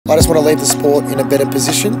I just want to leave the sport in a better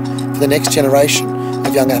position for the next generation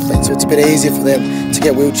of young athletes. So it's a bit easier for them to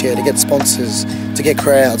get wheelchair, to get sponsors, to get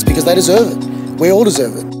crowds, because they deserve it. We all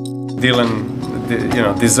deserve it.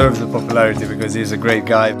 Dylan, deserves the popularity because he's a great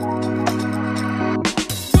guy.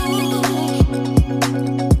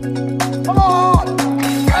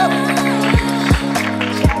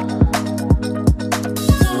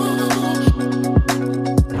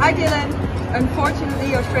 Hi Dylan,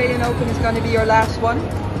 unfortunately Australian Open is going to be your last one.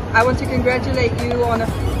 I want to congratulate you on a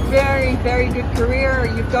very, very good career.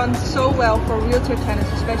 You've done so well for wheelchair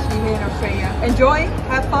tennis, especially here in Australia. Enjoy,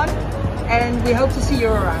 have fun, and we hope to see you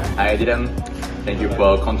around. Hi Dylan, thank you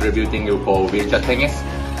for contributing for wheelchair tennis.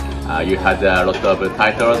 You had a lot of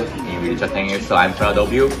titles in wheelchair tennis, so I'm proud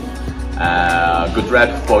of you. Good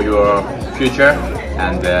luck for your future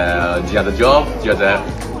and the other job, the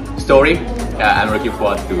other story. I'm looking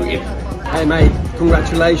forward to it. Hey mate,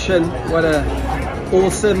 congratulations. What a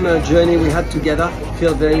awesome journey we had together. I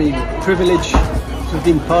feel very privileged to have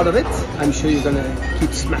been part of it. I'm sure you're gonna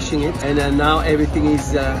keep smashing it. And now everything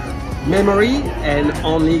is memory and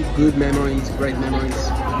only good memories, great memories.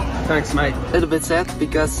 Thanks mate. A little bit sad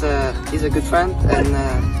because he's a good friend and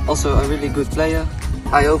also a really good player.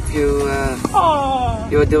 I hope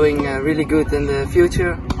you're doing really good in the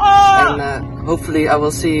future, and hopefully I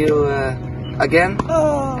will see you again,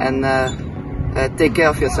 and take care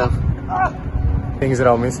of yourself. Things that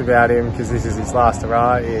I'll miss about him, because this is his last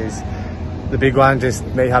hurrah, is the big one, just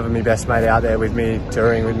me having my best mate out there with me,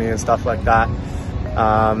 touring with me and stuff like that.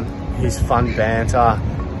 His fun banter,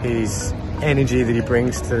 his energy that he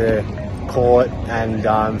brings to the court, and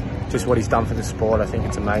just what he's done for the sport. I think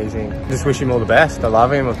it's amazing. Just wish him all the best. I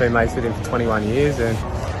love him. I've been mates with him for 21 years, and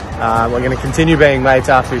we're going to continue being mates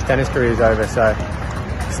after his tennis career is over. So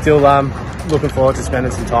still looking forward to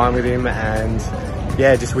spending some time with him, and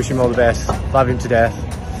yeah, just wish him all the best. Love him to death.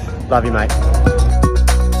 Love you, mate.